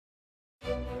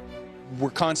We're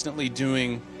constantly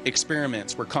doing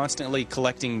experiments, we're constantly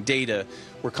collecting data,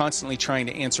 we're constantly trying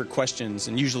to answer questions,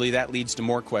 and usually that leads to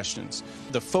more questions.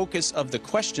 The focus of the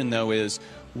question, though, is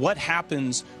what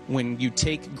happens when you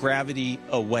take gravity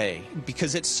away?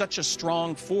 Because it's such a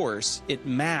strong force, it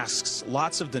masks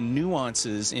lots of the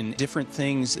nuances in different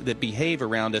things that behave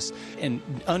around us, and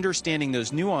understanding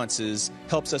those nuances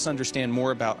helps us understand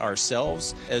more about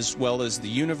ourselves as well as the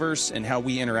universe and how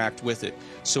we interact with it.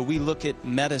 So we look at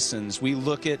medicines, we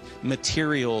look at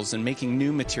materials and making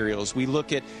new materials, we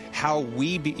look at how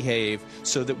we behave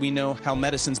so that we know how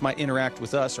medicines might interact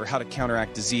with us or how to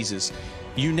counteract diseases.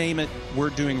 You name it, we're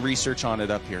doing research on it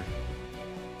up here.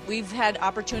 We've had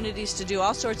opportunities to do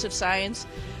all sorts of science,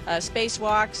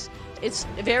 spacewalks. It's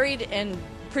varied and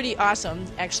pretty awesome,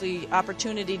 actually,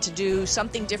 opportunity to do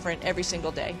something different every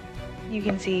single day. You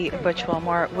can see Butch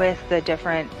Wilmore with the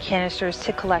different canisters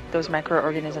to collect those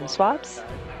microorganism swabs.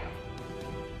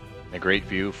 A great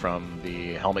view from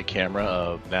the helmet camera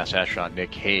of NASA astronaut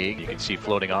Nick Hague. You can see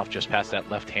floating off just past that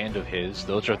left hand of his.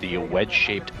 Those are the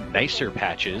wedge-shaped NICER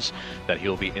patches that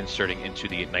he'll be inserting into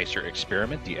the NICER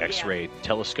experiment, the X-ray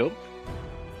telescope.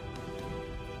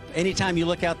 Anytime you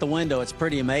look out the window, it's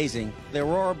pretty amazing. The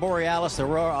Aurora Borealis, the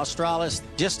Aurora Australis,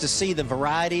 just to see the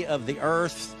variety of the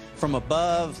Earth from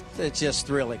above, it's just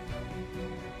thrilling.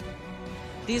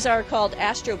 These are called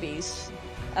astrobees.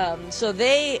 So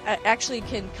they actually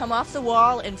can come off the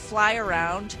wall and fly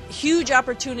around. Huge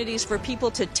opportunities for people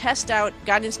to test out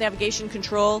guidance navigation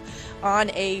control on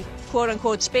a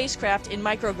quote-unquote spacecraft in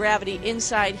microgravity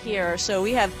inside here. So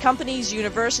we have companies,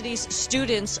 universities,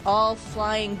 students all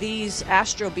flying these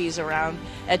astrobees around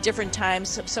at different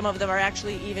times. Some of them are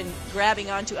actually even grabbing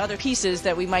onto other pieces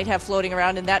that we might have floating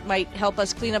around, and that might help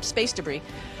us clean up space debris.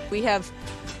 We have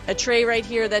a tray right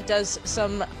here that does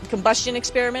some combustion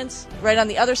experiments. Right on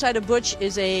the other side of Butch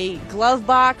is a glove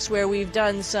box where we've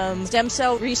done some stem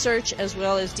cell research as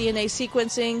well as DNA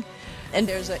sequencing. And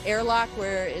there's an airlock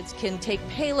where it can take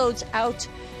payloads out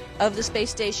of the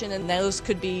space station, and those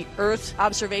could be Earth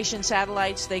observation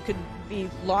satellites, they could be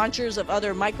launchers of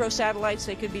other microsatellites,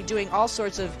 they could be doing all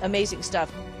sorts of amazing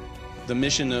stuff. The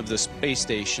mission of the space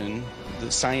station, the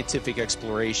scientific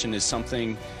exploration, is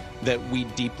something that we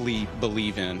deeply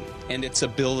believe in, and its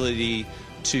ability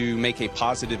to make a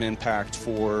positive impact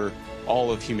for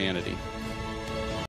all of humanity.